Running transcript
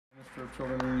Minister of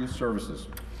Children and Youth Services.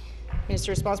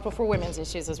 Minister responsible for women's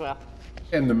issues as well.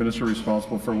 And the Minister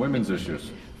responsible for women's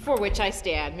issues. For which I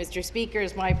stand. Mr. Speaker,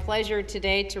 it's my pleasure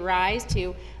today to rise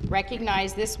to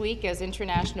recognize this week as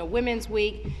International Women's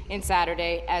Week and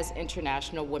Saturday as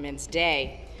International Women's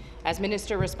Day. As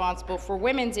Minister responsible for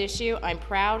women's issue, I'm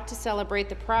proud to celebrate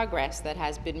the progress that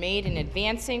has been made in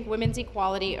advancing women's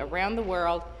equality around the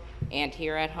world and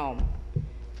here at home.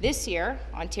 This year,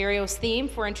 Ontario's theme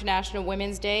for International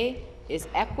Women's Day is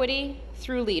Equity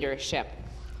Through Leadership.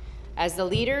 As the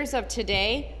leaders of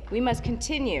today, we must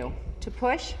continue to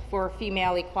push for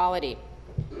female equality.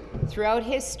 Throughout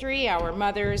history, our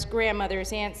mothers,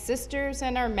 grandmothers, aunts, sisters,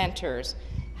 and our mentors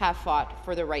have fought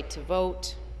for the right to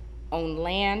vote, own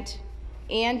land,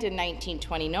 and in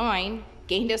 1929,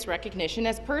 gained us recognition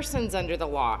as persons under the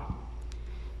law.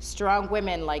 Strong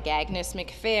women like Agnes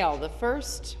MacPhail, the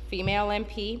first female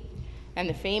MP, and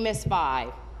the famous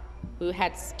Five, who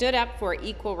had stood up for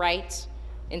equal rights,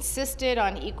 insisted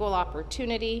on equal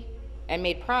opportunity, and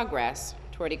made progress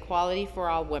toward equality for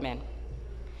all women.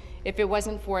 If it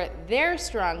wasn't for their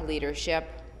strong leadership,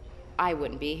 I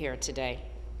wouldn't be here today.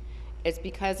 It's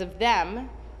because of them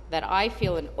that I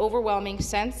feel an overwhelming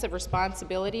sense of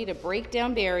responsibility to break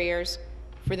down barriers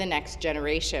for the next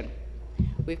generation.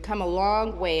 We've come a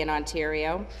long way in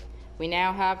Ontario. We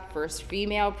now have first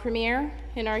female premier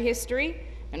in our history,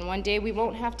 and one day we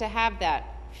won't have to have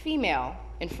that female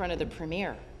in front of the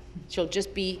premier. She'll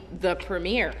just be the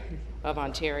premier of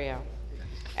Ontario.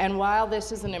 And while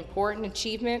this is an important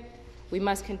achievement, we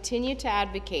must continue to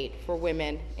advocate for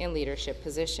women in leadership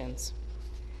positions.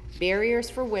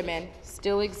 Barriers for women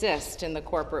still exist in the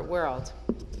corporate world.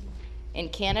 In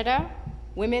Canada,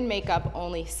 women make up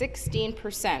only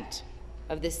 16%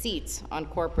 of the seats on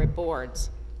corporate boards.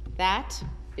 That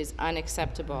is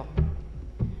unacceptable.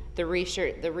 The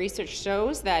research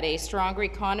shows that a stronger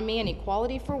economy and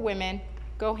equality for women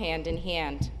go hand in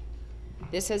hand.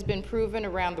 This has been proven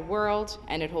around the world,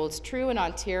 and it holds true in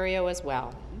Ontario as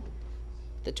well.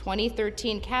 The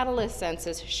 2013 Catalyst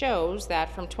Census shows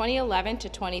that from 2011 to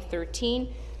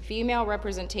 2013, female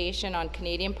representation on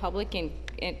Canadian public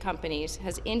companies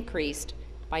has increased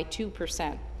by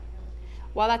 2%.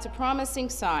 While that's a promising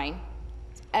sign,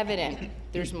 it's evident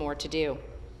there's more to do.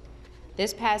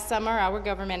 This past summer, our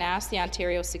government asked the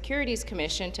Ontario Securities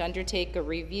Commission to undertake a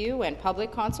review and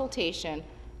public consultation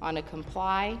on a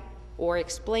comply or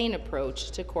explain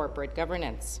approach to corporate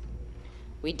governance.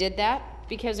 We did that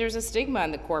because there's a stigma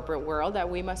in the corporate world that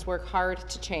we must work hard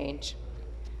to change.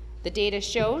 The data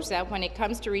shows that when it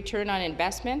comes to return on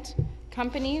investment,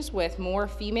 companies with more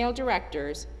female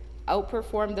directors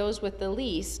outperform those with the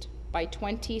least by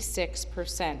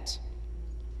 26%.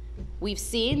 We've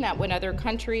seen that when other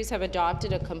countries have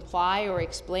adopted a comply or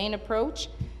explain approach,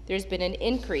 there's been an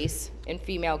increase in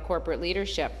female corporate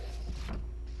leadership.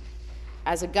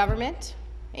 As a government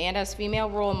and as female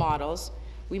role models,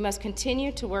 we must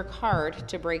continue to work hard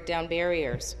to break down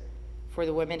barriers for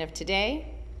the women of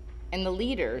today and the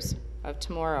leaders of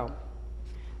tomorrow.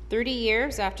 30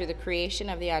 years after the creation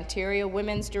of the Ontario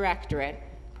Women's Directorate,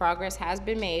 progress has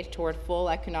been made toward full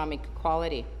economic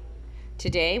equality.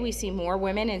 Today, we see more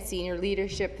women in senior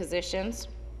leadership positions,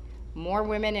 more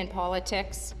women in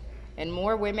politics, and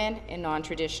more women in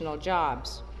non-traditional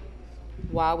jobs.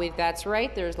 While that's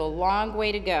right, there's a long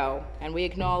way to go, and we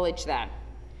acknowledge that.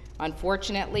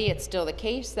 Unfortunately, it's still the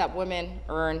case that women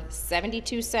earn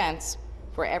 72 cents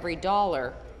for every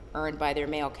dollar earned by their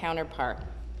male counterpart.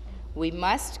 We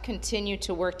must continue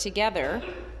to work together,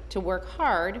 to work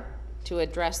hard to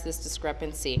address this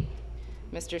discrepancy.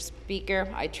 Mr. Speaker,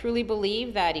 I truly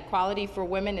believe that equality for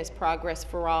women is progress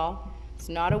for all. It's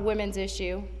not a women's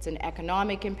issue, it's an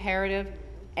economic imperative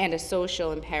and a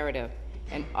social imperative,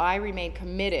 and I remain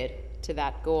committed to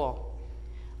that goal.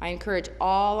 I encourage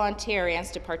all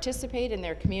Ontarians to participate in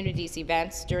their community's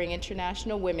events during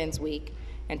International Women's Week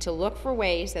and to look for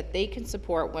ways that they can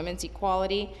support women's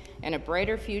equality and a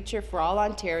brighter future for all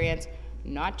Ontarians,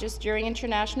 not just during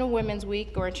International Women's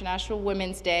Week or International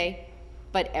Women's Day,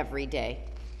 but every day.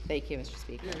 Thank you, Mr.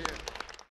 Speaker.